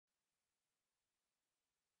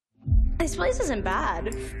This place isn't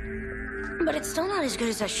bad, but it's still not as good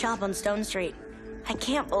as that shop on Stone Street. I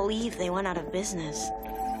can't believe they went out of business.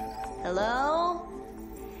 Hello?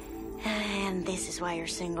 And this is why you're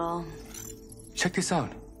single. Check this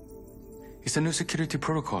out. It's a new security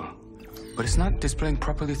protocol, but it's not displaying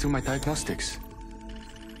properly through my diagnostics.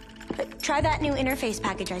 But try that new interface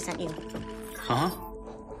package I sent you. Uh-huh.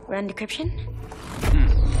 Run decryption?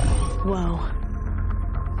 Whoa.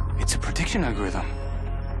 It's a prediction algorithm.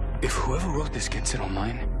 If whoever wrote this gets it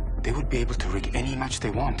online, they would be able to rig any match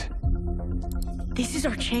they want. This is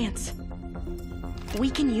our chance.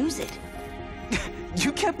 We can use it.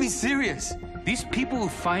 You can't be serious. These people will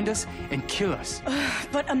find us and kill us.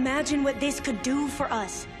 But imagine what this could do for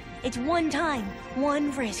us. It's one time,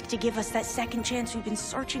 one risk to give us that second chance we've been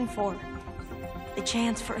searching for. The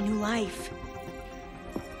chance for a new life.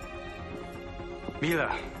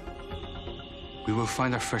 Mila, we will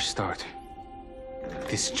find our fresh start.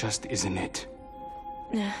 This just isn't it.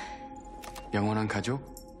 영원한 가족?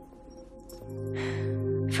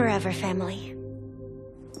 Forever family.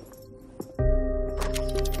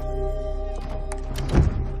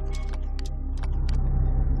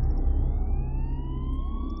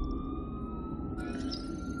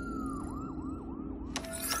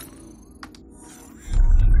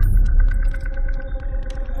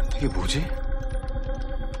 이게 뭐지?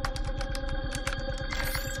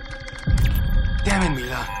 Damn it,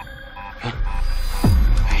 Mila.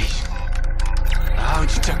 에이씨. 아우,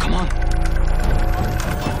 진짜, come on.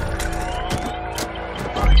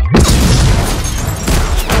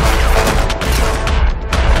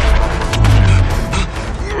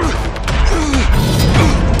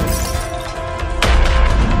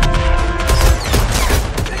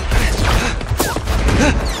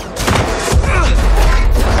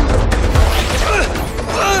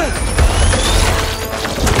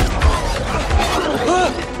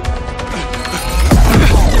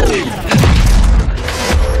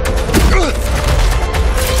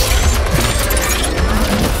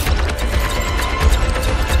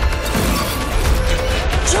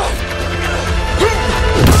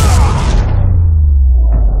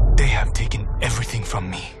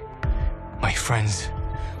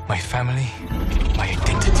 My family, my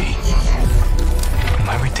identity.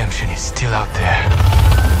 My redemption is still out there.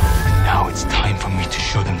 And now it's time for me to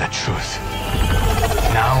show them the truth.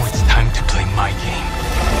 Now it's time to play my game.